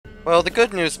Well, the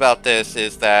good news about this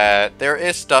is that there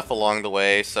is stuff along the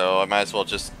way, so I might as well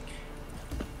just...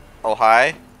 Oh,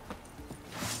 hi.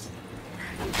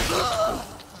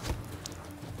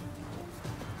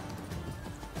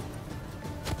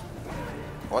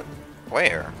 What?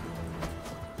 Where?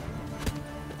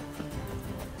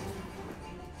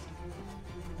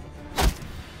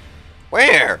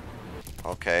 Where?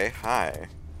 Okay, hi.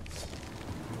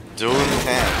 Doing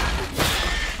hand.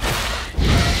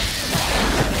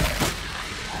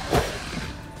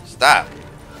 Stop.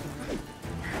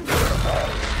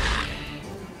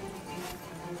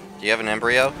 Do you have an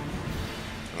embryo?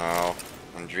 No.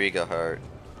 Andriga heart.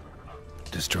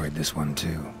 Destroyed this one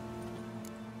too.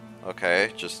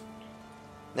 Okay, just...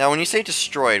 Now, when you say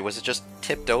destroyed, was it just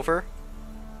tipped over?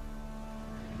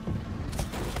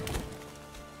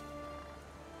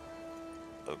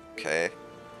 Okay.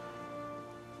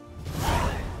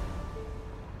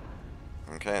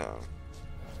 Okay.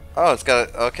 Oh, it's got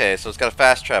a... Okay, so it's got a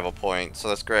fast travel point, so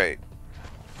that's great.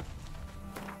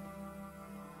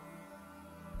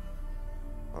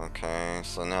 Okay,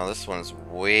 so now this one's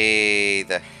way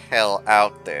the hell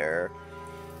out there.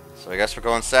 So I guess we're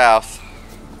going south.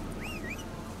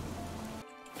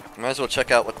 Might as well check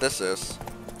out what this is.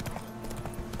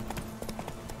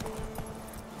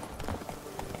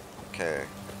 Okay.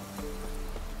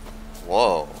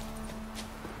 Whoa.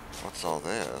 What's all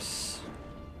this?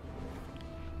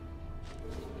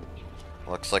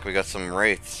 Looks like we got some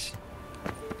wraiths.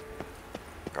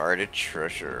 Guarded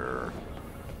treasure.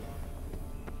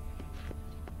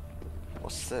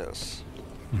 What's this?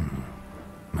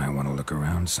 Might want to look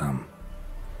around some.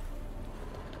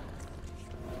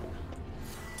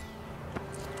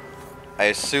 I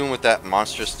assume with that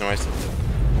monstrous noise.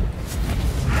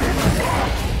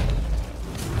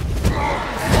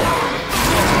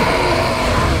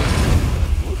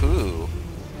 Woohoo.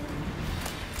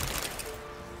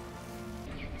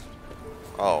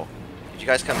 Oh. Did you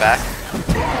guys come back?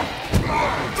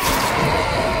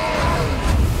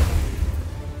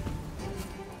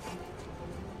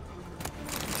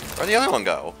 Where'd the other one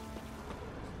go?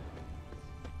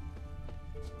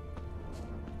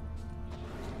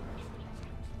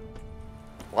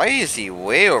 Why is he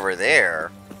way over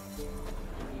there?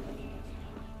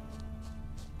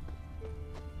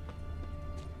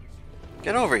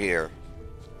 Get over here.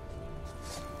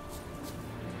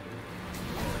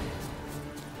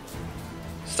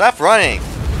 Stop running!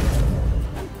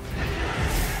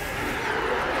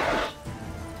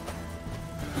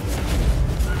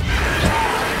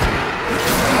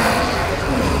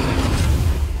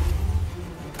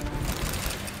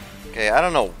 Okay, I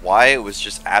don't know why it was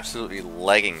just absolutely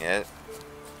legging it.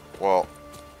 Well,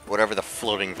 whatever the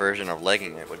floating version of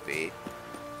legging it would be.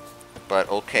 But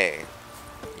okay.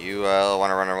 You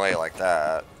want to run away like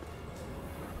that.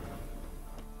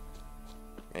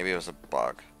 Maybe it was a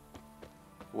bug.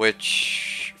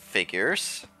 Which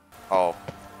figures? Oh.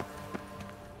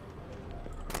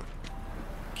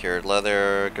 Cured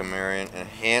leather, Gamerian,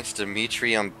 enhanced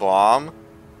Demetrium bomb.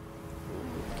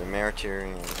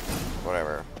 Demetrium,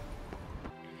 whatever.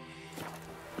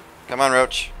 Come on,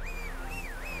 Roach.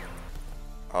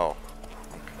 Oh.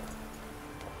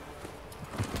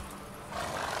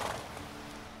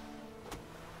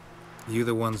 You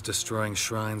the ones destroying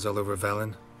shrines all over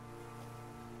Velen?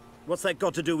 What's that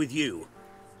got to do with you?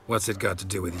 What's it got to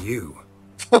do with you?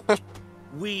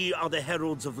 We are the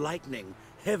heralds of lightning.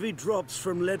 Heavy drops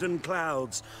from leaden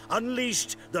clouds.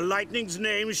 Unleashed, the lightning's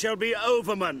name shall be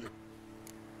Overman.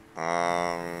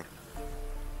 No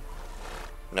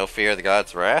fear of the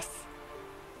god's wrath?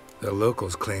 The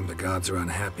locals claim the gods are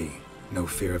unhappy. No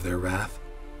fear of their wrath?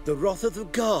 The wrath of the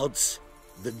gods.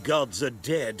 The gods are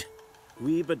dead.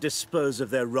 We but dispose of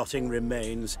their rotting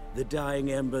remains, the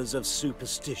dying embers of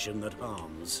superstition that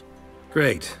harms.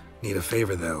 Great. Need a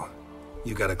favor, though.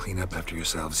 You gotta clean up after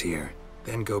yourselves here.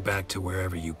 Then go back to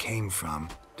wherever you came from.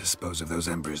 Dispose of those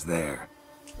embers there.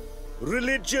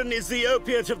 Religion is the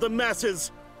opiate of the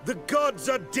masses. The gods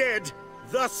are dead.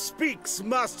 Thus speaks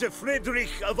Master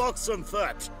Friedrich of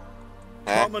Oxenfurt.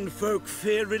 Common folk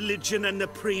fear religion and the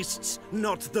priests,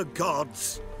 not the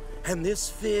gods. And this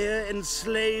fear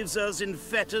enslaves us in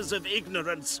fetters of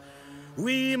ignorance.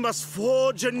 We must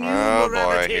forge a new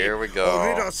morality, boy, here we go. or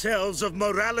rid ourselves of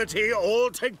morality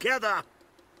altogether.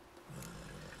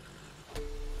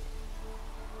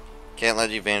 Can't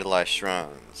let you vandalize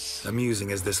shrines.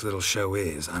 Amusing as this little show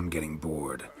is, I'm getting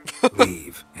bored.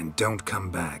 Leave, and don't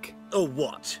come back. Or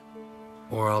what?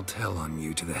 Or I'll tell on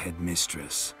you to the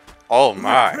headmistress. Oh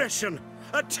my. Repression!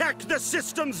 Attack the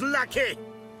system's lackey!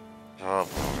 Oh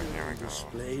boy, here we go.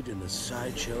 Displayed in the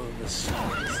sideshow of the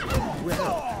stars.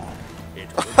 Well,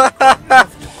 It will be quite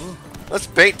comfortable. Let's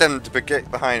bait them to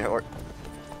get behind her.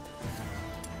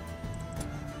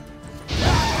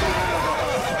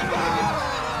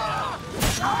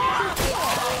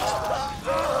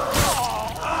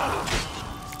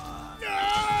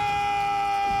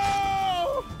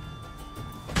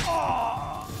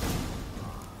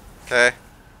 Okay.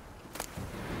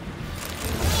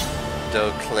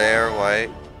 Claire White.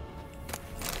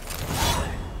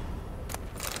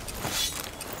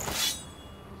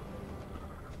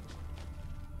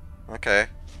 Okay.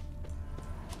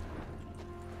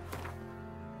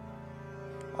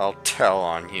 I'll tell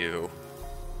on you.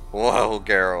 Whoa,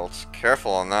 Geralt.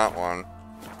 Careful on that one.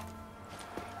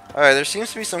 Alright, there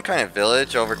seems to be some kind of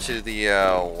village over to the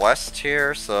west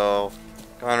here, so...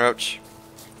 Come on, Roach.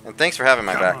 And thanks for having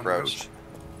my back, Roach.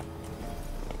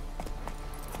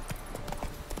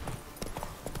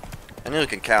 I knew we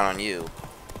could count on you.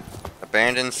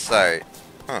 Abandoned site.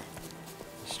 Huh.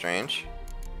 Strange.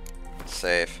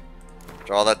 Save.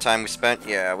 After all that time we spent,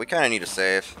 yeah, we kind of need a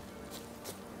save.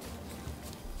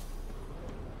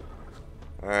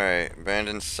 Alright,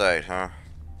 abandoned site, huh?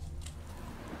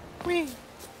 Whee!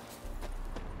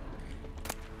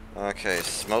 Okay,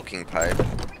 smoking pipe.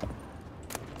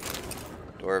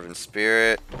 Dwarven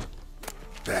spirit.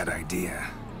 Bad idea.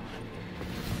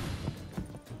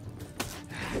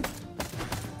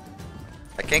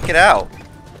 I can't get out.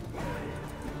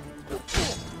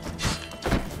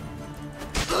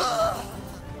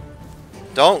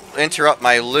 Don't interrupt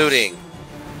my looting.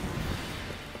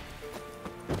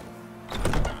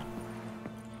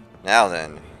 Now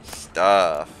then,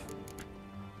 stuff.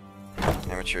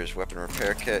 Amateur's weapon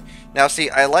repair kit. Now see,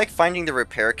 I like finding the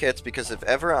repair kits because if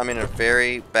ever I'm in a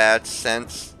very bad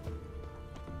sense,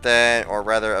 then, or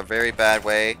rather a very bad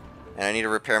way, and I need to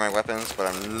repair my weapons, but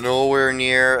I'm nowhere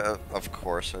near, of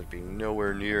course, I'd be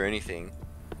nowhere near anything,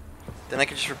 then I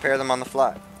can just repair them on the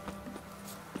fly.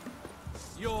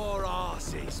 Your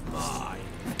ass is mine.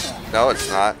 No, it's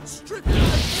not. Strip you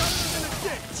and a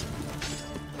ditch.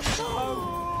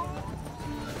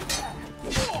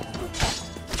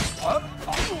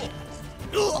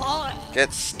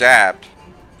 Get stabbed.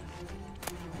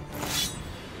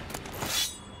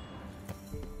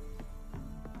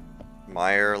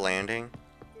 Meyer Landing?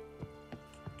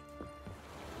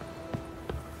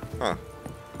 Huh.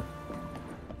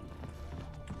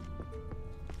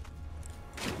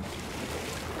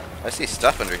 I see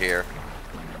stuff under here.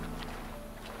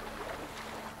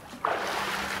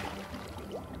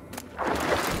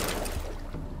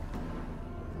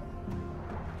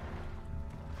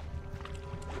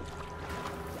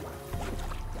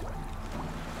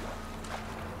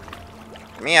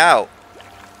 Get me out.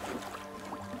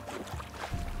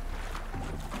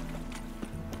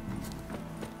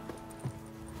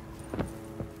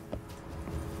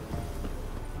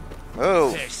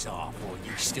 Oh. Piss off, or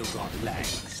you still got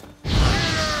legs.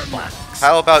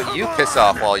 How about you piss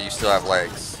off while you still have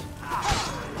legs?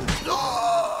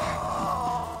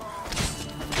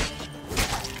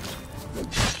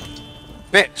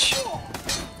 Bitch!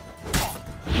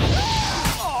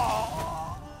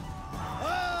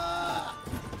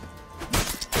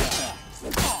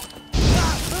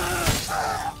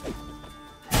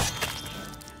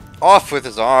 Off with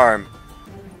his arm!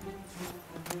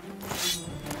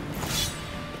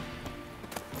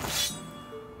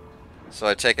 So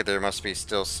I take it there must be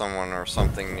still someone or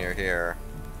something near here.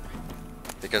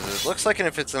 Because it looks like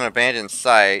if it's an abandoned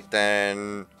site,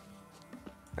 then...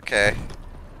 Okay.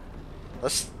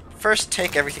 Let's first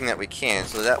take everything that we can,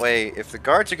 so that way, if the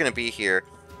guards are going to be here,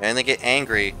 and they get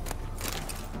angry,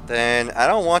 then I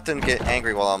don't want them to get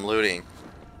angry while I'm looting.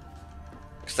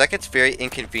 Because that gets very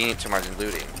inconvenient to my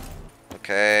looting.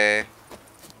 Okay.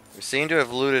 We seem to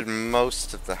have looted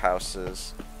most of the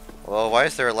houses. Well, why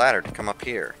is there a ladder to come up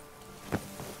here?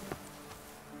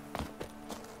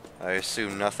 I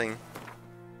assume nothing.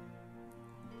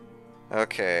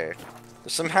 Okay.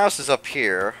 There's some houses up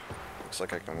here. Looks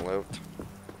like I can loot.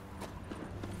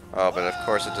 Oh, but of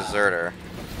course a deserter.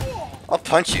 I'll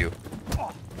punch you.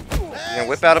 You gonna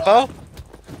whip out a bow?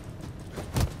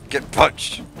 Get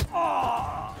punched.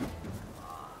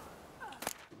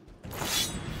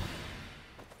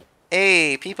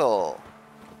 Hey, people.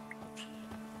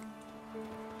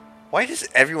 Why does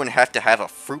everyone have to have a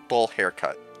fruit bowl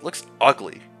haircut? It looks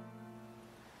ugly.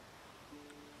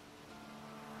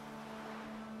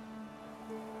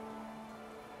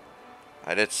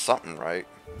 I did something right.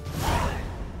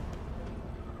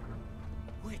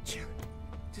 Witcher,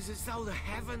 tis as though the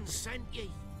heavens sent ye.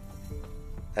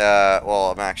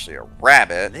 Well, I'm actually a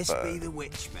rabbit, This but... be the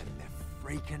witchman, the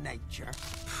freak of nature.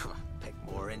 Pick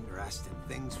more interesting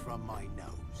things from my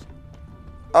nose.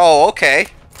 Oh, okay.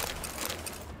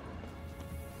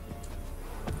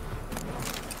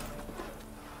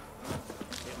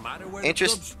 It matter where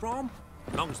Interest- the grub's from?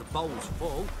 As long as the bowl's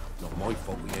full. Not my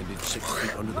fault we ended 6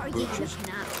 feet under the What are you bushes.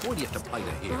 looking at? Why do you have to play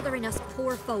the hero? Bothering us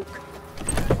poor folk.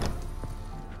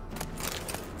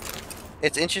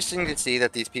 It's interesting to see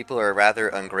that these people are rather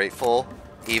ungrateful,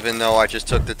 even though I just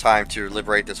took the time to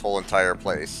liberate this whole entire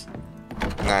place.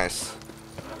 Nice.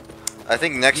 I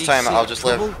think next time I'll just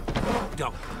let...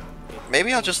 Don't.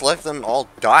 Maybe I'll just let them all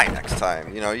die next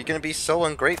time. You know, you're gonna be so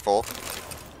ungrateful.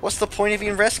 What's the point of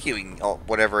even rescuing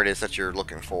whatever it is that you're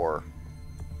looking for?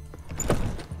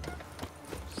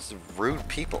 Just rude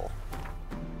people.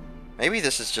 Maybe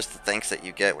this is just the thanks that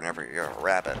you get whenever you're a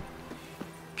rabbit.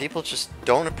 People just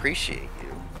don't appreciate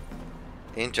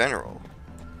you. In general.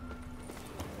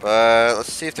 But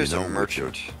let's see if there's a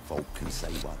merchant. Folk can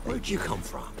say what Where'd you come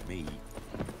from? Me.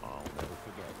 I'll never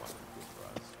forget what you did for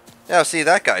us. Yeah, see,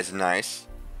 that guy's nice.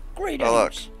 Great. Oh,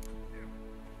 look.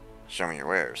 Show me your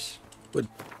wares. But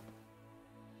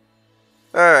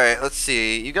Alright, let's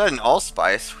see. You got an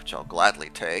allspice, which I'll gladly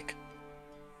take.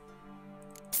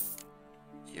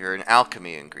 You're an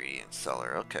alchemy ingredient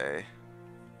seller, okay.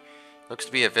 Looks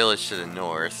to be a village to the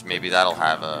north. Maybe that'll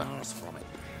have a...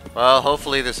 Well,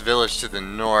 hopefully this village to the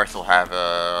north will have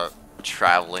a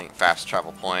fast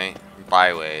travel point.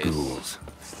 Byways. ghouls.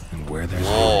 And where there's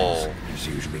Whoa. ghouls, there's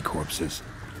usually corpses.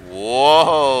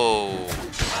 Whoa!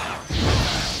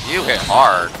 You hit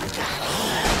hard.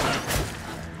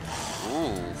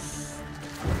 Oof.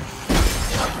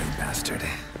 Ugly bastard.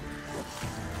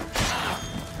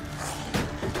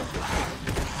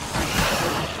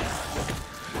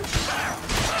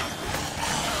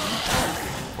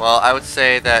 Well, I would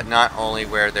say that not only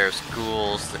where there's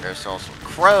ghouls, there's also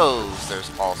crows,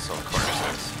 there's also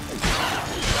corpses.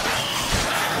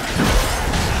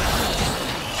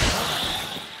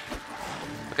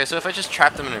 Okay, so if I just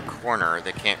trap them in a corner,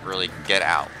 they can't really get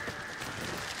out.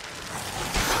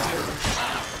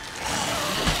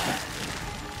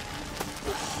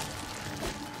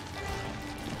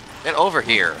 Get over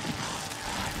here.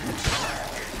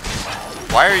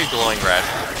 Why are you glowing red?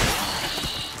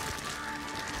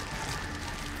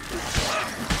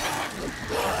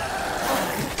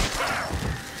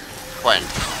 When?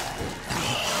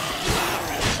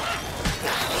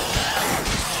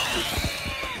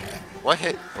 What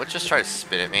hit? What just tried to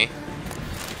spit at me?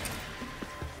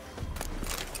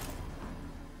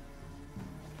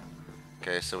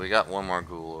 Okay, so we got one more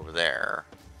ghoul over there.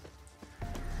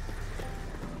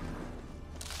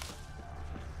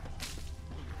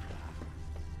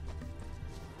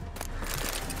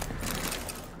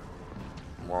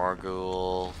 More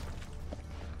ghoul.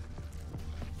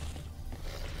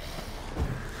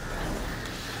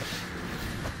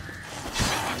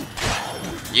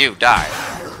 You die.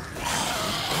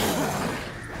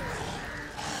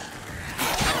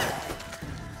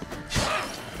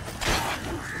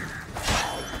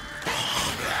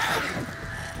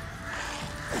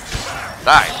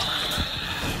 Die.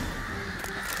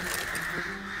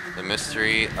 The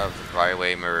mystery of the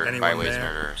Byway's Anyone there?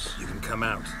 murders. You can come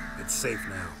out. It's safe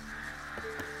now.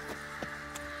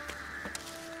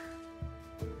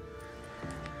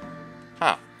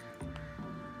 Huh.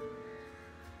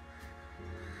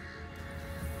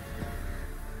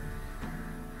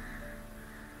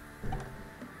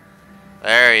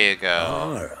 There you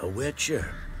go. A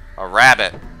witcher. A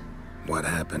rabbit. What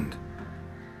happened?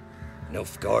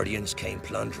 Enough guardians came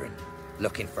plundering,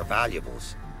 looking for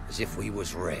valuables, as if we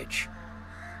was rich.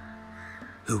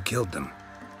 Who killed them?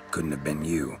 Couldn't have been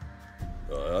you.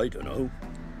 I don't know.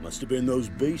 Must have been those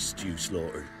beasts you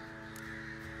slaughtered.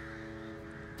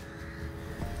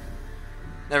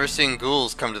 Never seen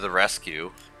ghouls come to the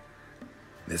rescue.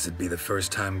 This'd be the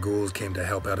first time ghouls came to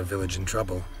help out a village in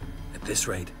trouble. At this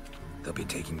rate, they'll be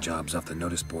taking jobs off the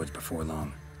notice boards before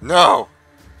long. No!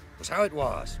 Was how it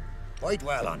was. Why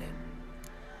dwell on it?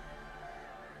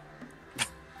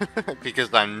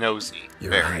 Because I'm nosy. You're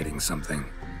Very. hiding something.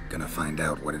 Gonna find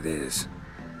out what it is.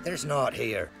 There's not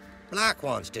here. Black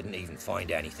ones didn't even find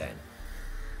anything.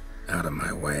 Out of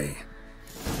my way.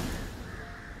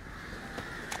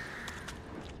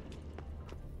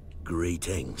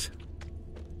 Greetings.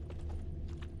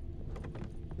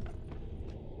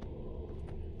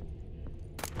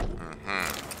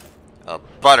 A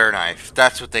butter knife.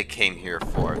 That's what they came here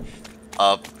for.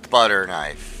 A butter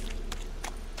knife.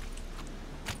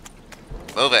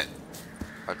 Move it.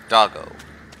 A doggo.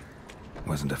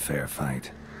 Wasn't a fair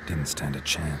fight. Didn't stand a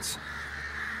chance.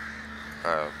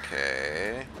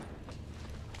 Okay.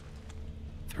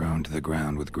 Thrown to the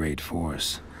ground with great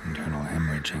force. Internal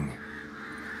hemorrhaging.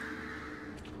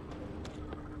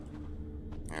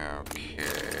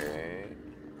 Okay.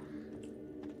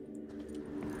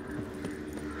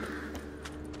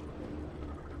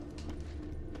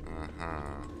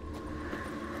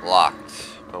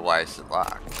 Locked. But why is it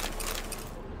locked?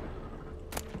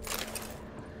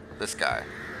 This guy.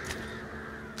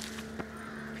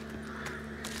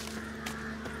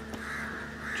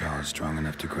 Jaws strong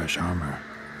enough to crush armor.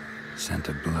 Scent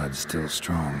of blood still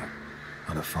strong.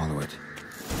 Ought to follow it.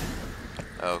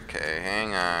 Okay,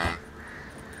 hang on.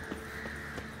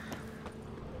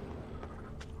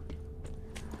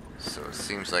 So it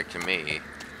seems like to me.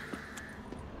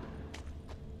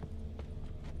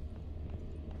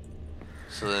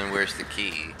 So then where's the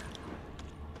key?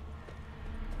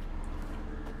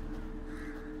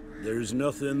 There's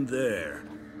nothing there.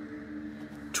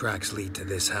 Tracks lead to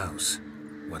this house.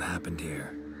 What happened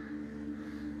here?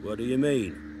 What do you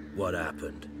mean, what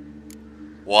happened?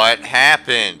 What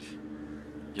happened?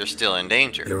 You're still in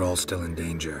danger. You're all still in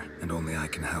danger, and only I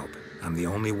can help. I'm the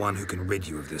only one who can rid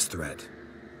you of this threat.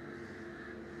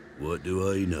 What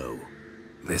do I know?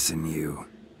 Listen, you.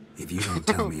 If you don't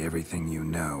tell me everything you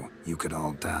know, you could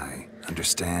all die.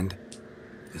 Understand?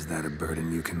 Is that a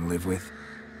burden you can live with?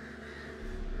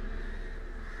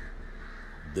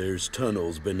 There's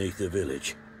tunnels beneath the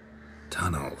village.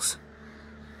 Tunnels.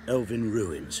 Elven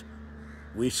ruins.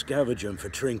 We scavenge them for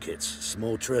trinkets,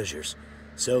 small treasures.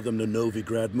 Sell them to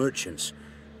Novigrad merchants.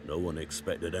 No one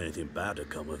expected anything bad to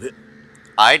come of it.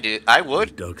 I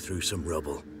would. Dug through some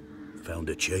rubble. Found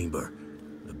a chamber.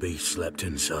 The beast slept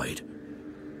inside.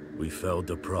 We felled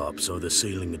the prop so the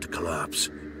ceiling had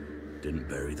collapsed. Didn't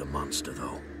bury the monster,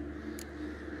 though.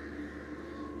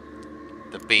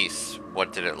 The beast,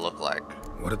 what did it look like?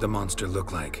 What did the monster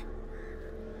look like?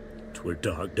 'Twere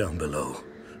dark down below.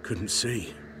 Couldn't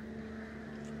see.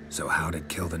 So how'd it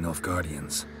kill the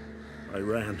Nilfgaardians? I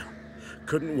ran.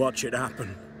 Couldn't watch it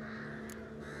happen.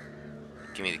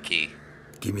 Give me the key.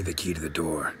 Give me the key to the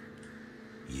door.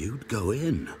 You'd go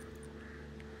in.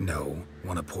 No,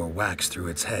 want to pour wax through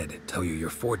its head, tell you your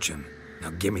fortune. Now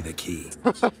give me the key.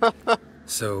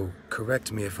 So,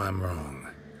 correct me if I'm wrong.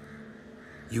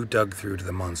 You dug through to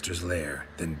the monster's lair,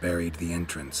 then buried the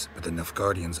entrance, but the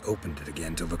Nilfgaardians opened it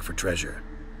again to look for treasure.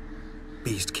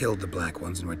 Beast killed the Black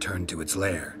Ones and returned to its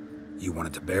lair. You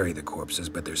wanted to bury the corpses,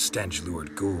 but their stench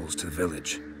lured ghouls to the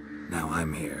village. Now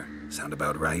I'm here. Sound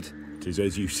about right? 'Tis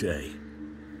as you say.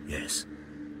 Yes.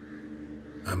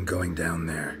 I'm going down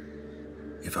there.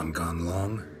 If I'm gone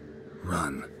long,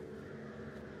 run.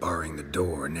 Barring the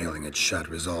door, nailing it shut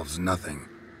resolves nothing.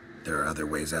 There are other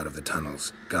ways out of the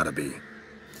tunnels. Gotta be.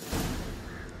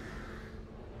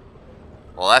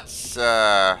 Well, that's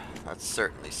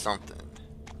certainly something.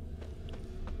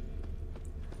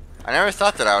 I never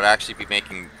thought that I would actually be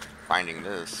finding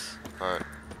this, but...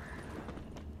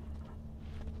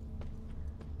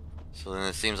 So then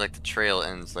it seems like the trail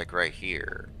ends like right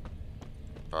here.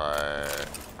 But,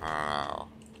 I don't know.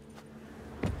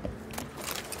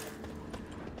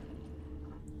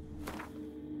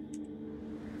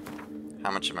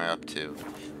 How much am I up to?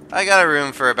 I got a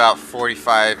room for about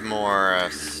 45 more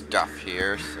stuff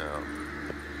here, so...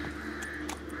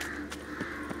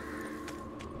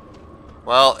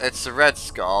 Well, it's a red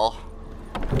skull.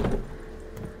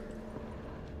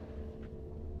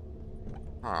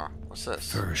 Huh, what's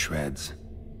this? Fur shreds.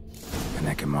 An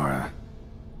Ekimara.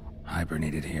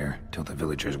 Hibernated here till the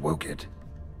villagers woke it.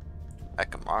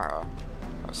 Ekimara?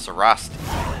 Sarasti.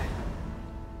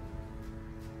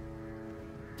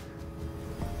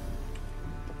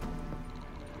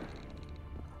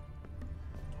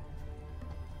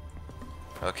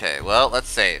 Okay, well, let's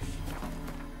save.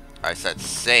 I said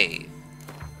save.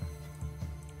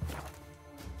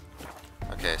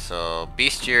 Okay, so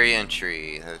bestiary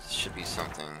entry. That should be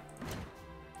something.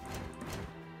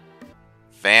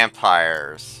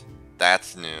 Vampires.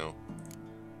 That's new.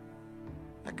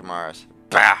 Ekimaras.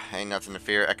 Bah! Ain't nothing to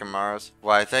fear, Ekimaras.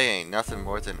 Why, they ain't nothing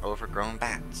more than overgrown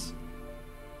bats.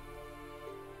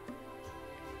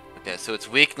 Okay, so its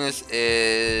weakness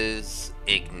is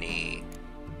Igni.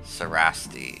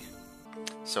 Sarasti.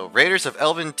 So, raiders of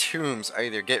elven tombs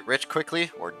either get rich quickly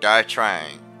or die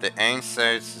trying. The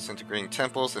ancient disintegrating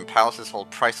temples and palaces hold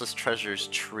priceless treasures,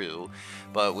 true,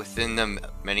 but within them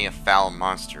many a foul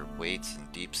monster waits in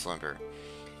deep slumber.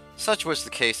 Such was the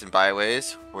case in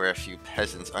byways, where a few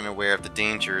peasants unaware of the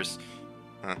dangers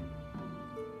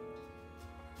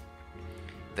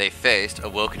they faced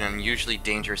awoke an unusually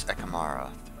dangerous Ekimara.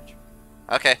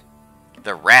 Okay,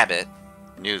 the rabbit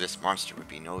knew this monster would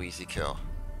be no easy kill.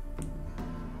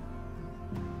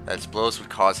 That its blows would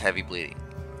cause heavy bleeding.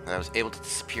 That I was able to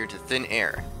disappear into thin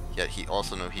air, yet he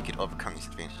also knew he could overcome these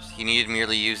advantages. He needed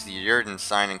merely use the Yurden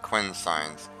sign and Quen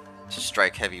signs. to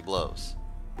strike heavy blows.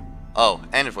 Oh,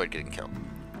 and avoid getting killed.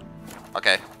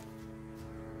 Okay.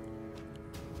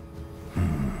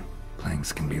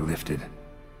 Planks can be lifted.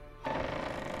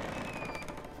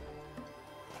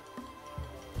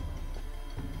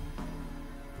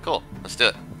 Cool. Let's do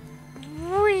it.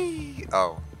 Whee!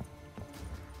 Oh.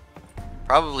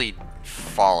 Probably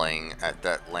falling at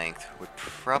that length would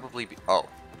probably be... Oh.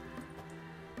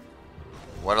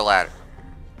 What a ladder.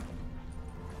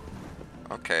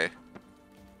 Okay.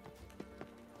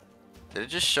 Did it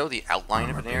just show the outline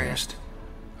of an area? Pierced.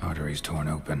 Arteries torn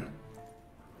open.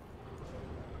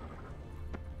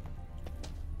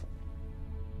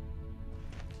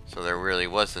 So there really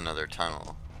was another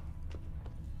tunnel.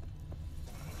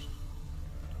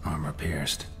 Armor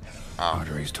pierced. Oh.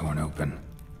 Arteries torn open.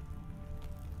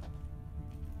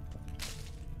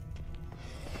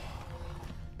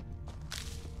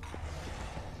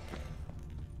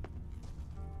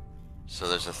 So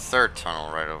there's a third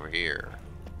tunnel right over here.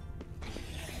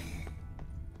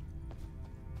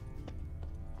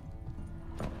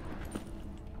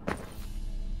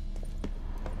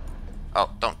 Oh,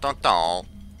 don't.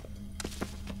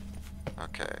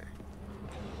 Okay.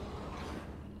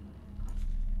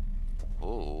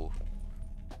 Ooh.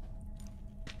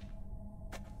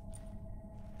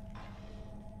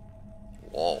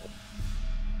 Whoa.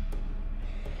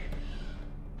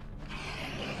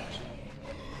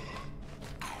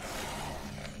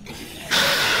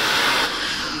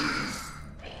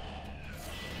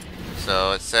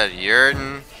 So it said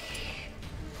Yurden.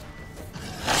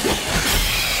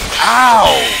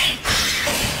 Ow!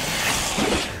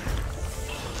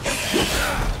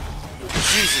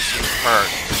 Jesus, you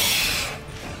hurt.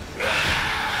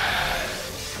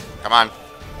 Come on.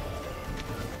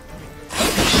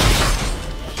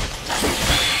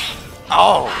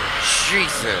 Oh,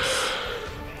 Jesus.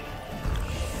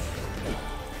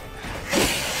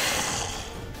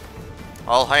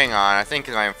 Oh, hang on. I think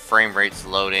my frame rate's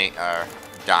loading,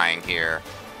 dying here.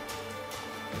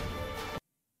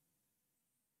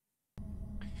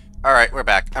 Alright, we're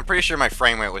back. I'm pretty sure my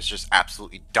frame rate was just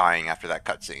absolutely dying after that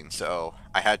cutscene, so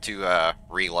I had to,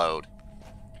 reload.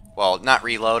 Well, not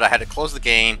reload, I had to close the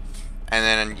game, and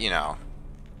then, you know.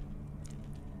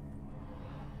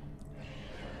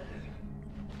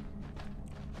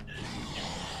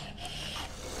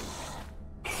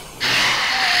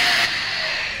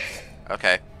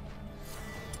 Okay.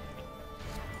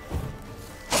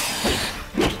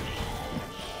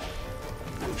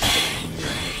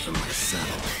 From my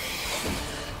saddle.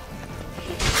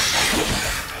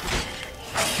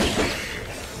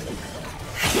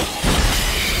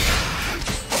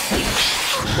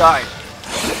 Die.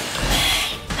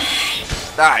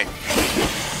 Die.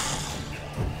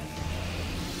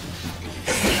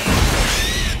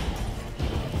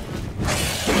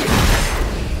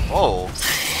 Oh.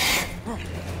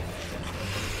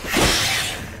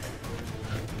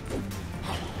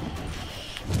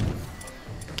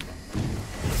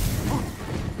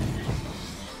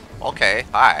 Okay,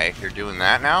 hi. You're doing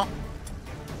that now?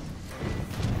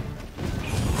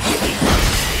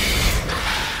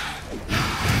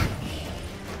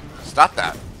 Stop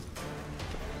that.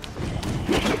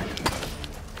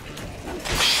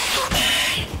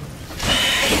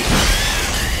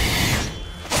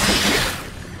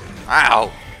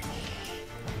 Ow.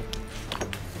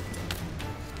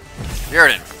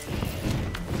 Yurden.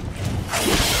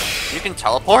 You can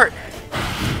teleport?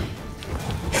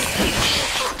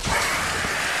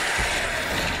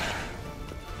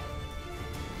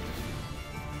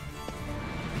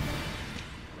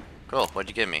 Cool, what'd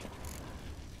you give me?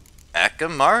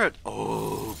 Akamara.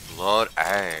 Oh, blood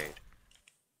aid.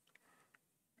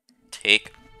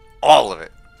 Take all of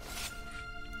it.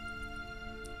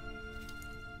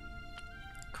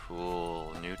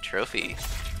 Cool, new trophy.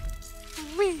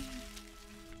 Whee.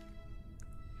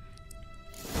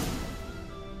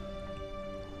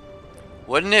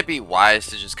 Wouldn't it be wise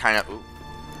to just kind of...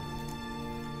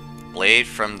 Blade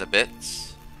from the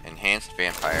bits? Enhanced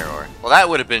vampire ore. Well, that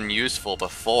would have been useful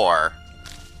before.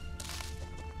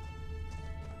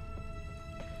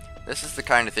 This is the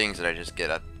kind of things that I just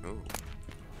get up. Ooh.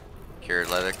 Cured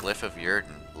leather glyph of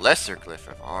Yurden. Lesser glyph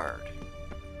of Ard.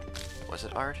 Was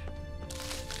it Ard?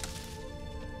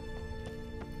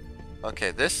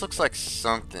 Okay, this looks like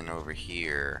something over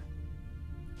here.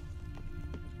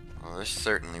 Well, this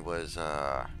certainly was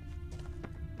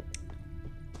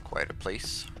quite a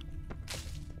place.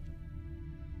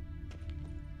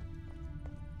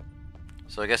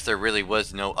 So I guess there really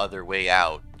was no other way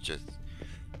out.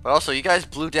 But also, you guys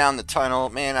blew down the tunnel.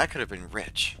 Man, I could have been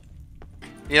rich.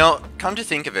 You know, come to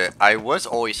think of it, I was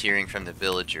always hearing from the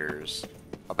villagers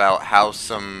about how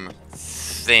some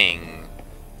thing.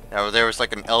 Now, there was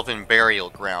like an elven burial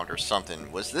ground or something.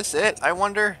 Was this it, I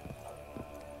wonder?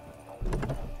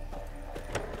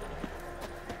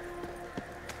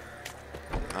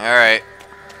 Alright.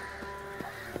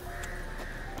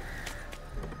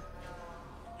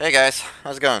 Hey guys,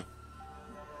 how's it going?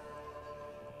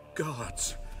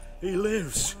 Gods, he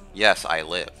lives. Yes, I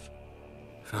live.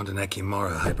 Found an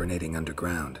Ekimara hibernating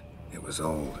underground. It was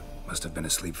old. Must have been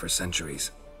asleep for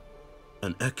centuries.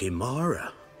 An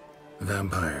Ekimara?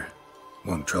 Vampire.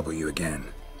 Won't trouble you again.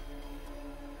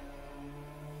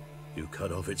 You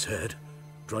cut off its head,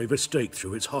 drive a stake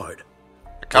through its heart.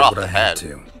 Cut off Did what the I had head.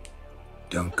 to.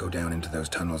 Don't go down into those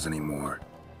tunnels anymore.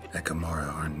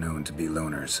 Ekimara aren't known to be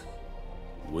loners.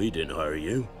 We didn't hire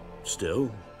you. Still,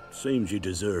 seems you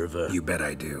deserve a... You bet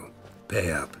I do.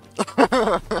 Pay up.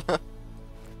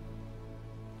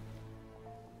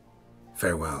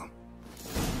 Farewell.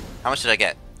 How much did I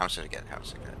get? How much did I get? How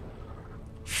much did I get?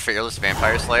 Fearless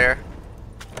Vampire Slayer?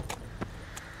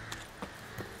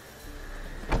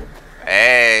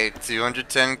 Hey,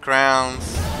 210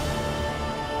 crowns.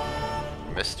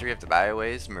 Mystery of the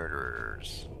Byways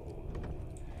Murderers.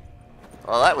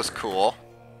 Well, that was cool.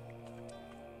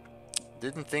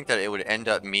 Didn't think that it would end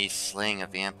up me slaying a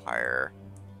vampire.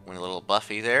 Went a little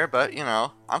Buffy there, but you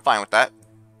know, I'm fine with that.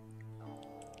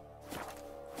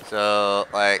 So,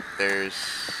 like, there's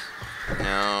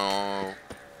no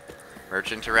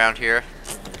merchant around here.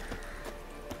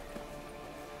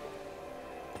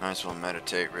 Might as well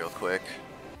meditate real quick.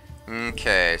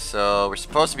 Okay, so we're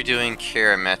supposed to be doing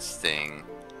Karamet's thing.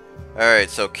 Alright,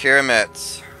 so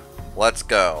Karamet's. Let's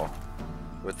go.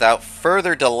 Without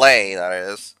further delay, that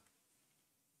is.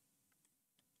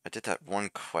 I did that one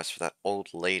quest for that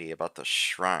old lady about the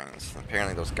shrines.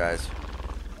 Apparently those guys...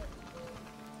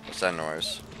 What's that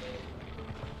noise?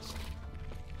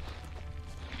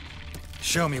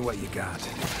 Show me what you got.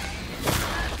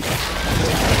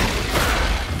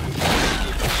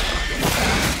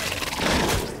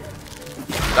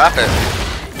 Stop it!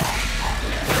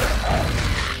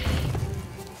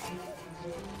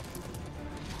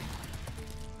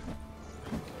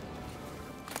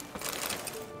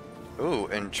 Ooh,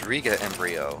 Endriga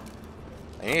embryo.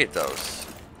 I need those.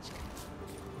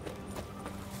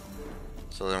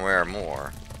 So then where are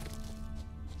more?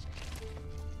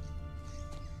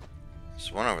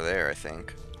 There's one over there, I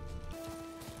think.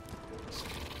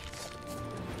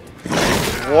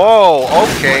 Whoa,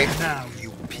 okay. Now,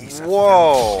 you piece of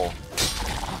Whoa.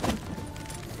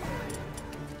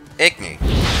 Igni.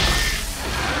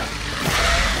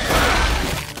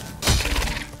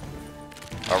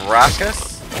 Arrakis?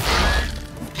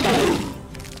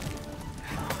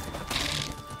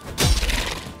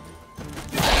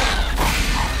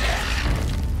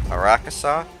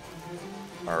 Arakasa?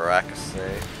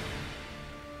 Arakase?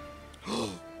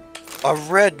 A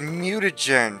red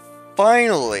mutagen!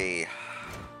 Finally!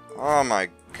 Oh my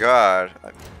god.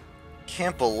 I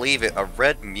can't believe it. A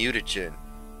red mutagen.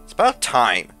 It's about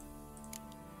time.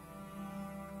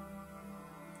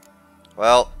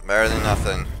 Well, better than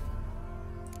nothing.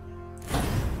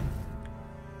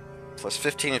 Plus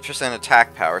 15%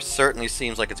 attack power certainly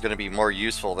seems like it's going to be more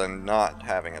useful than not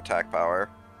having attack power.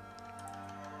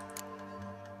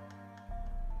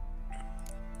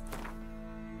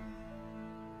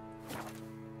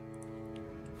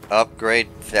 Upgrade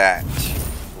that,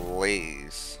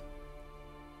 please.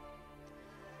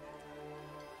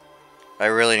 I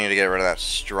really need to get rid of that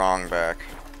strong back.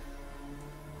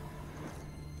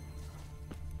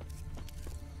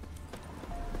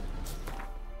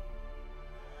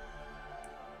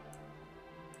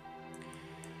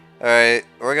 Alright,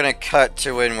 we're gonna cut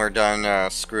to when we're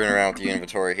done screwing around with the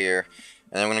inventory here.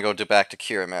 And then we're gonna go back to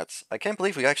Kiramet's. I can't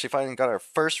believe we actually finally got our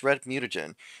first red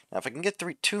mutagen. Now if I can get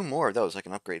two more of those, I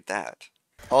can upgrade that.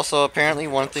 Also, apparently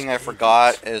one thing I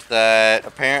forgot is that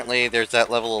apparently there's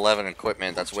that level 11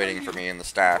 equipment that's waiting for me in the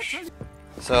stash.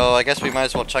 So I guess we might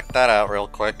as well check that out real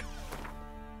quick.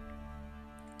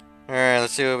 Alright,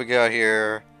 let's see what we got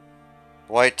here.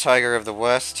 White Tiger of the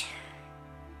West.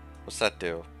 What's that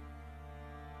do?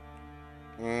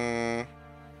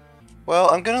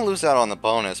 Well, I'm gonna lose out on the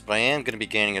bonus, but I am gonna be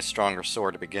gaining a stronger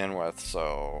sword to begin with,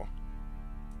 so...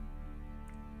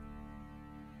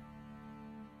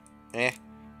 might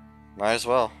as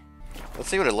well. Let's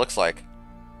see what it looks like.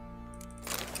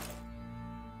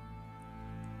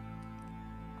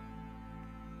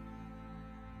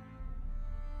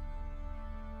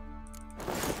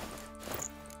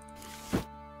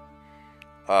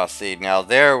 Ah, see, now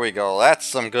there we go. That's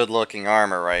some good looking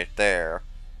armor right there.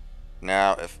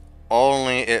 Now, if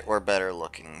only it were better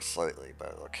looking slightly,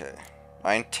 but okay.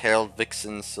 Nine-tailed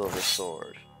vixen silver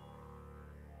sword.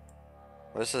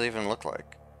 What does it even look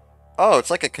like? Oh, it's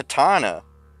like a katana.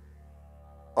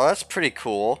 Oh, that's pretty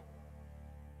cool.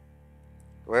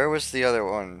 Where was the other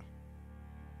one?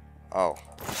 Oh.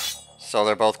 So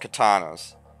they're both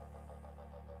katanas.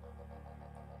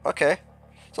 Okay.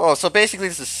 So basically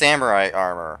this is samurai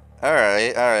armor.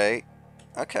 Alright, alright.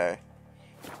 Okay.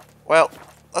 Well,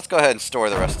 let's go ahead and store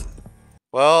the rest.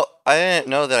 Well, I didn't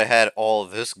know that I had all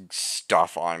this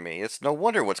stuff on me. It's no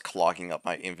wonder what's clogging up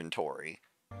my inventory.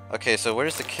 Okay, so where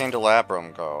does the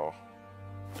candelabrum go?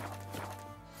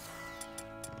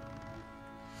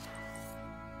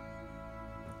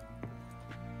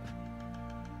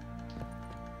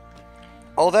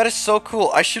 Oh, that is so cool.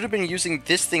 I should have been using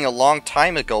this thing a long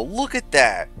time ago. Look at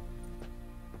that.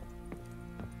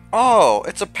 Oh,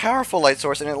 it's a powerful light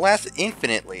source and it lasts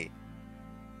infinitely.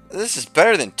 This is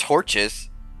better than torches.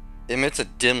 It emits a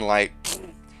dim light.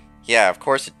 Yeah, of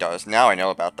course it does. Now I know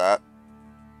about that.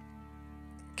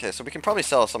 Okay, so we can probably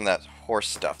sell some of that horse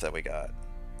stuff that we got.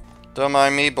 Don't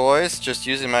mind me, boys. Just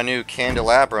using my new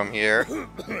candelabrum here.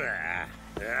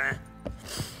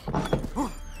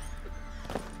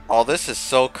 Oh, this is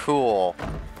so cool.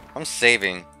 I'm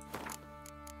saving.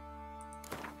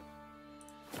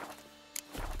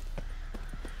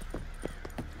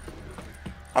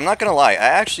 I'm not gonna lie, I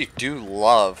actually do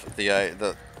love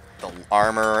the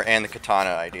armor and the katana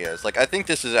ideas. Like, I think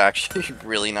this is actually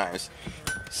really nice.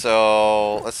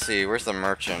 So, let's see, where's the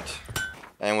merchant?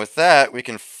 And with that, we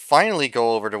can finally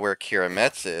go over to where Kira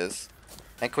Metz is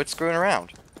and quit screwing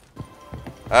around.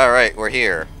 Alright, we're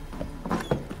here.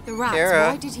 The rats,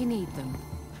 Kira. why did he need them?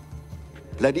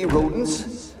 Bloody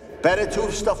rodents. Better to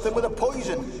have stuffed them with a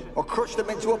poison or crushed them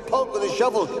into a pulp with a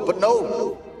shovel, but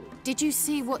no. Did you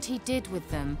see what he did with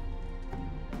them?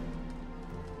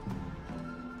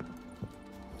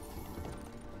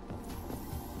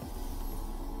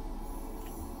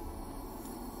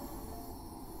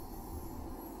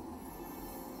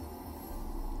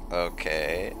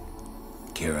 Okay.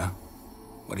 Kira,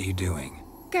 what are you doing?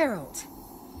 Geralt,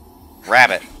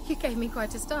 Rabbit. you gave me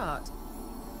quite a start.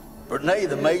 But nay,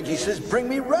 the mage, he says, bring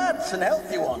me rats and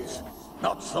healthy ones.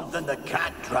 Not something the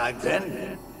cat dragged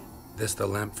in. This the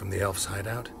lamp from the elf's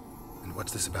hideout? And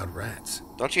what's this about rats?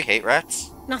 Don't you hate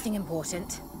rats? Nothing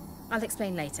important. I'll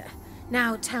explain later.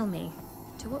 Now tell me,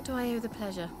 to what do I owe the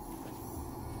pleasure?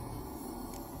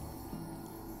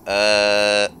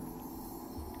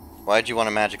 Why'd you want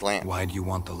a magic lamp? Why do you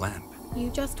want the lamp? You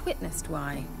just witnessed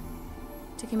why.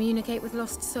 To communicate with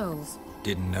lost souls.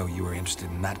 Didn't know you were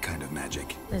interested in that kind of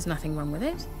magic. There's nothing wrong with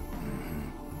it.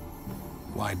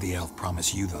 Why'd the elf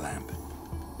promise you the lamp?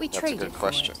 We That's a traded good for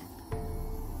question. it.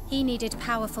 He needed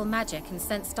powerful magic and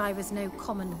sensed I was no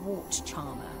common wart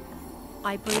charmer.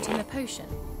 I brewed him a potion.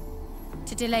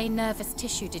 To delay nervous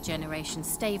tissue degeneration,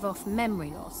 stave off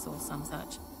memory loss or some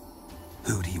such.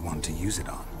 Who'd he want to use it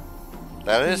on?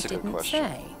 That is He a good didn't question.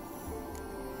 say.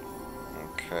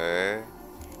 Okay.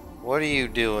 What are you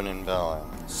doing in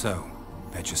Velen? So,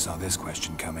 bet you saw this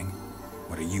question coming.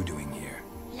 What are you doing here?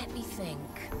 Let me think.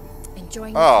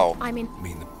 Enjoying Oh. I mean, I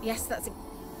mean, the yes, that's a...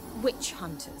 Witch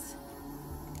hunters.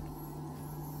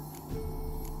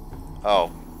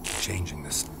 Oh. changing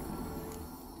this.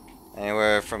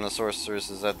 Anywhere from the sorcerers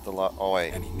is at the lot. Oh,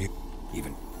 wait. And he knew,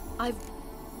 even. I've...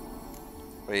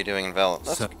 What are you doing in Velen?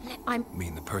 That's So, I'm...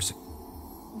 mean the person.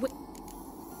 Wi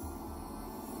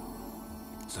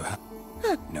So how?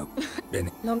 No.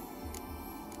 Been long...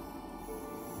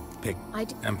 pick.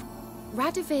 I'd... Em.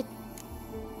 Radovid...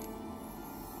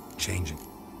 Changing.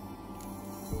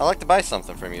 I'd like to buy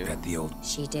something from you. At the old.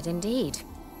 She did indeed.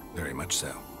 Very much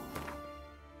so.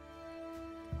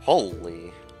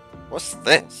 Holy. What's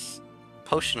this?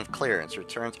 Potion of clearance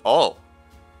returns. Oh.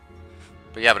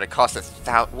 But yeah, but it costs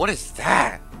 1,000. What is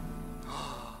that?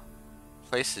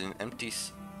 Place in an empty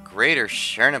greater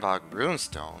Chernabog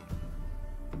runestone.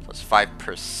 Plus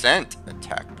 5%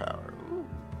 attack power. Ooh.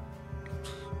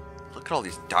 Look at all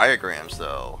these diagrams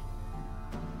though.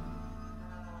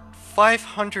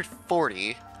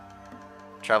 540.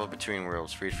 Travel between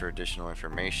worlds, freed for additional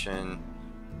information.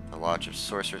 The Lodge of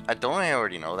Sorcerers. I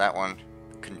already know that one.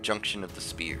 Conjunction of the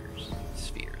Spheres.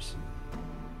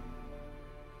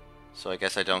 So I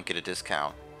guess I don't get a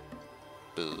discount.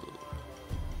 Boo.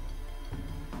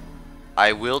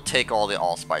 I will take all the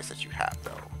allspice that you have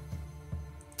though.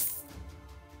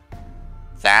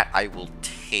 That I will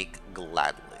take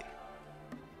gladly.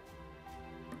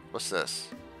 What's this?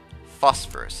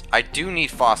 Phosphorus. I do need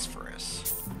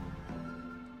phosphorus.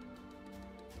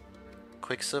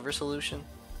 Quicksilver solution?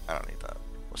 I don't need that.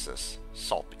 What's this?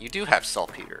 Salt. You do have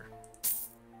saltpeter.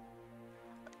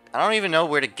 I don't even know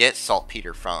where to get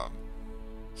saltpeter from.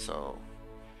 So,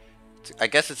 I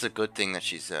guess it's a good thing that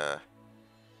she's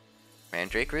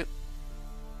mandrake root.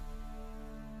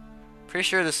 Pretty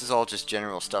sure this is all just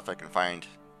general stuff I can find.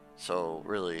 So,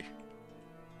 really,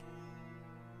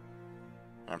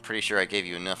 I'm pretty sure I gave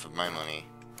you enough of my money.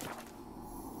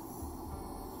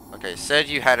 Okay, said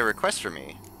you had a request for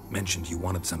me. Mentioned you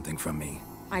wanted something from me.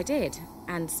 I did,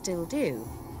 and still do.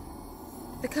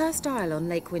 The Cursed Isle on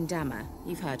Lake Windammer.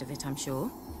 You've heard of it, I'm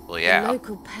sure. Well, yeah. The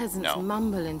local peasants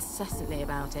mumble incessantly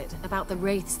about it, about the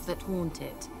wraiths that haunt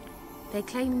it. They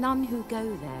claim none who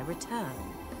go there return.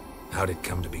 How'd it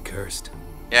come to be cursed?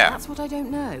 Yeah. That's what I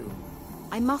don't know.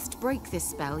 I must break this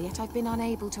spell, yet I've been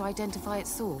unable to identify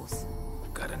its source.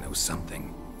 Gotta know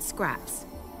something. Scraps.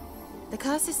 The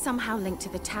curse is somehow linked to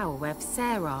the tower where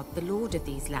Sarasti, the lord of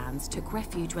these lands, took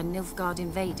refuge when Nilfgaard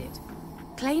invaded.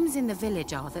 Claims in the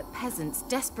village are that peasants,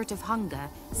 desperate of hunger,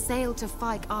 sailed to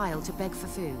Fyke Isle to beg for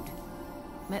food.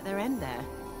 Met their end there.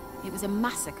 It was a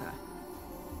massacre.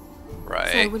 Right.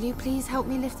 So will you please help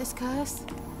me lift this curse?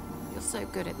 You're so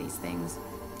good at these things.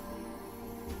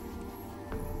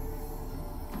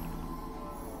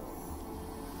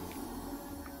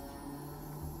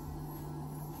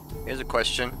 Here's a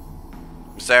question.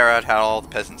 Sarah had all the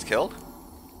peasants killed?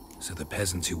 So the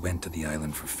peasants who went to the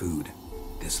island for food,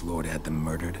 this lord had them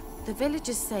murdered? The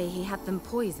villagers say he had them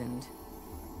poisoned.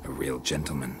 A real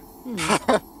gentleman.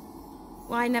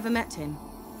 Well, I never met him.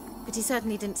 But he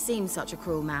certainly didn't seem such a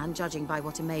cruel man, judging by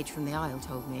what a mage from the Isle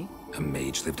told me. A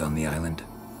mage lived on the island?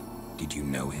 Did you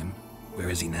know him? Where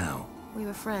is he now? We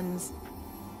were friends.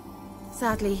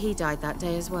 Sadly, he died that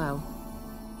day as well.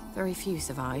 Very few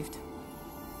survived.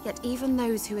 Yet even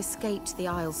those who escaped the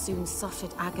Isle soon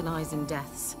suffered agonizing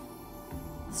deaths.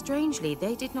 Strangely,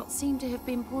 they did not seem to have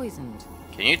been poisoned.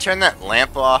 Can you turn that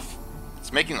lamp off?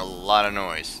 It's making a lot of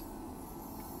noise.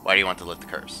 Why do you want to lift the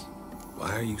curse?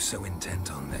 Why are you so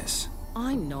intent on this?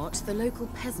 I'm not. The local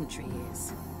peasantry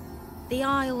is. The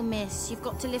Isle, miss. You've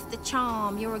got to lift the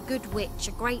charm. You're a good witch,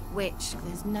 a great witch.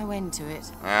 There's no end to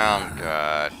it. Oh,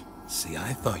 God. See,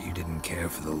 I thought you didn't care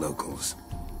for the locals.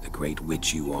 The great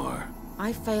witch you are.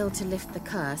 I failed to lift the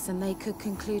curse, and they could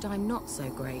conclude I'm not so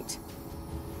great.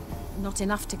 Not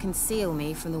enough to conceal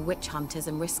me from the witch hunters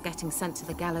and risk getting sent to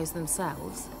the gallows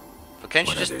themselves. But can't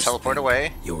you What just others teleport think,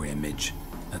 away? Your image.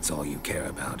 That's all you care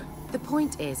about. The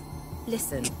point is,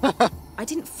 listen, I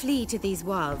didn't flee to these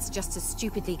wilds just to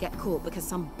stupidly get caught because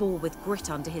some boar with grit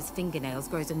under his fingernails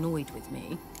grows annoyed with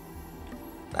me.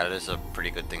 That is a pretty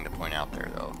good thing to point out there,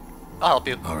 though. I'll help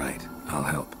you. All right, I'll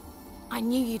help. I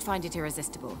knew you'd find it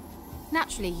irresistible.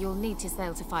 Naturally, you'll need to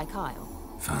sail to Fyke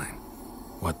Isle. Fine.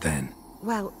 What then?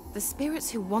 Well, the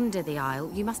spirits who wander the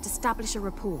Isle, you must establish a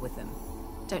rapport with them.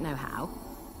 Don't know how,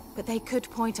 but they could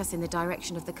point us in the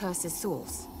direction of the curse's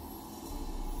source.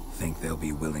 Think they'll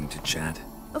be willing to chat?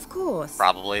 Of course.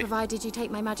 Probably. Provided you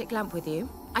take my magic lamp with you.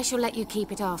 I shall let you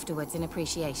keep it afterwards in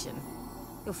appreciation.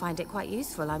 You'll find it quite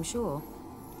useful, I'm sure.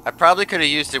 I probably could have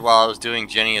used it while I was doing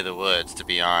Jenny of the Woods, to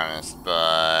be honest,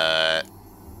 but...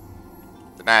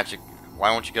 The magic...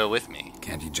 Why won't you go with me?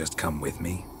 Can't you just come with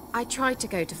me? I tried to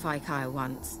go to Fyke Isle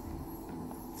once.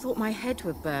 Thought my head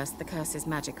would burst, the curse's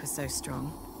magic was so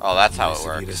strong. Oh, that's how Nice it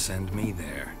of you to works. send me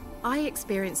there. I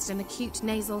experienced an acute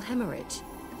nasal hemorrhage.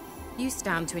 You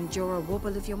stand to endure a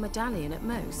wobble of your medallion at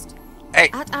most. Hey!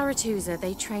 At Aretusa,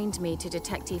 they trained me to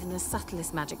detect even the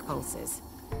subtlest magic pulses.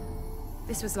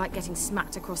 This was like getting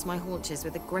smacked across my haunches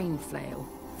with a grain flail.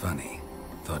 Funny.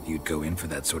 Thought you'd go in for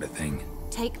that sort of thing.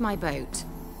 Take my boat.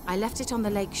 I left it on the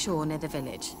lake shore near the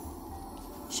village.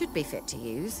 Should be fit to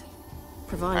use.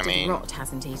 Provided I mean- rot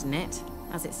hasn't eaten it,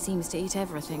 as it seems to eat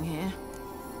everything here.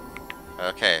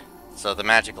 Okay, so the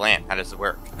magic lamp, how does it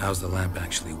work? How's the lamp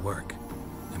actually work?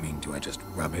 I mean, do I just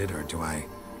rub it, or do I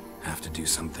have to do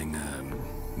something,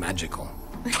 magical?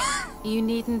 You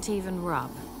needn't even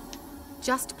rub.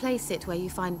 Just place it where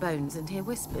you find bones and hear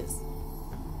whispers.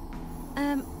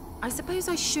 I suppose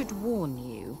I should warn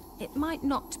you. It might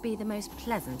not be the most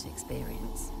pleasant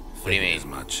experience. What do you Figured mean? as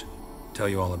much. Tell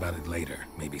you all about it later.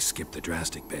 Maybe skip the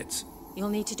drastic bits. You'll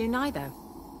need to do neither.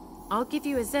 I'll give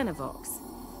you a Xenovox.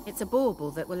 It's a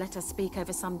bauble that will let us speak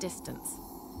over some distance.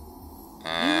 You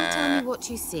will tell me what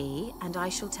you see, and I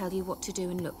shall tell you what to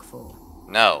do and look for.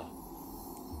 No.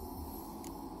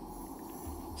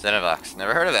 Xenovox,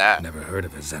 never heard of that. Never heard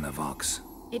of a Xenovox.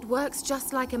 It works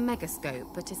just like a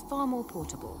megascope, but is far more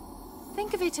portable.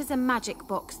 Think of it as a magic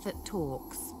box that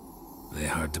talks. They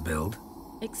hard to build?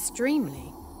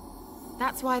 Extremely.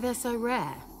 That's why they're so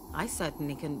rare. I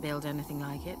certainly couldn't build anything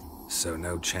like it. So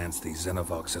no chance these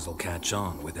Xenovoxes will catch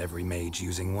on with every mage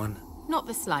using one? Not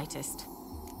the slightest.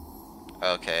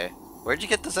 Okay. Where'd you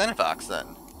get the Xenovox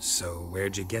then? So,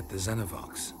 where'd you get the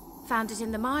Xenovox? Found it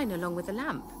in the mine along with the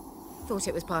lamp. Thought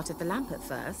it was part of the lamp at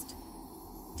first.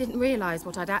 Didn't realize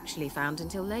what I'd actually found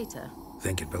until later.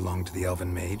 Think it belonged to the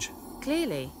Elven Mage?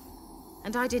 Clearly.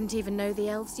 And I didn't even know the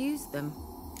elves used them.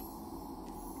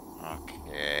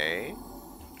 Okay.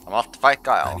 I'm off to fight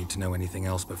Guile. I need to know anything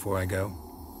else before I go?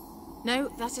 No,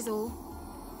 that is all.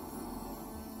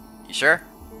 You sure?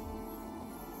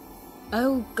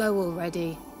 Oh, go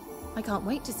already. I can't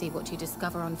wait to see what you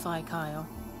discover on Phi Kyle.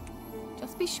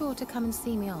 Just be sure to come and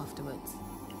see me afterwards.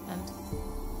 And...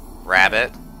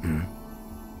 Rabbit.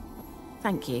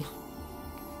 Thank you.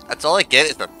 That's all I get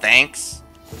is the thanks.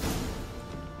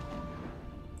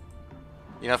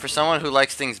 You know, for someone who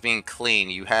likes things being clean,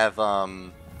 you have,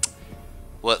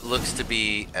 what looks to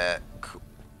be,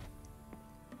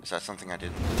 is that something I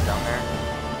didn't put down there?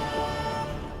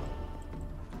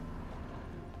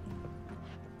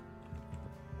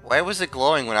 Why was it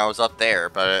glowing when I was up there,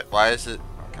 but why is it...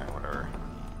 Okay, whatever.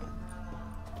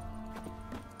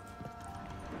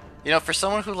 You know, for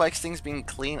someone who likes things being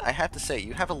clean, I have to say,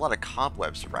 you have a lot of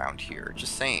cobwebs around here.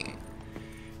 Just saying.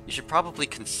 You should probably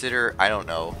consider, I don't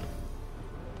know.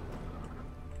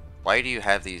 Why do you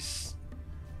have these...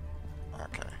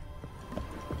 Okay.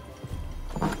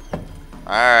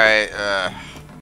 Alright,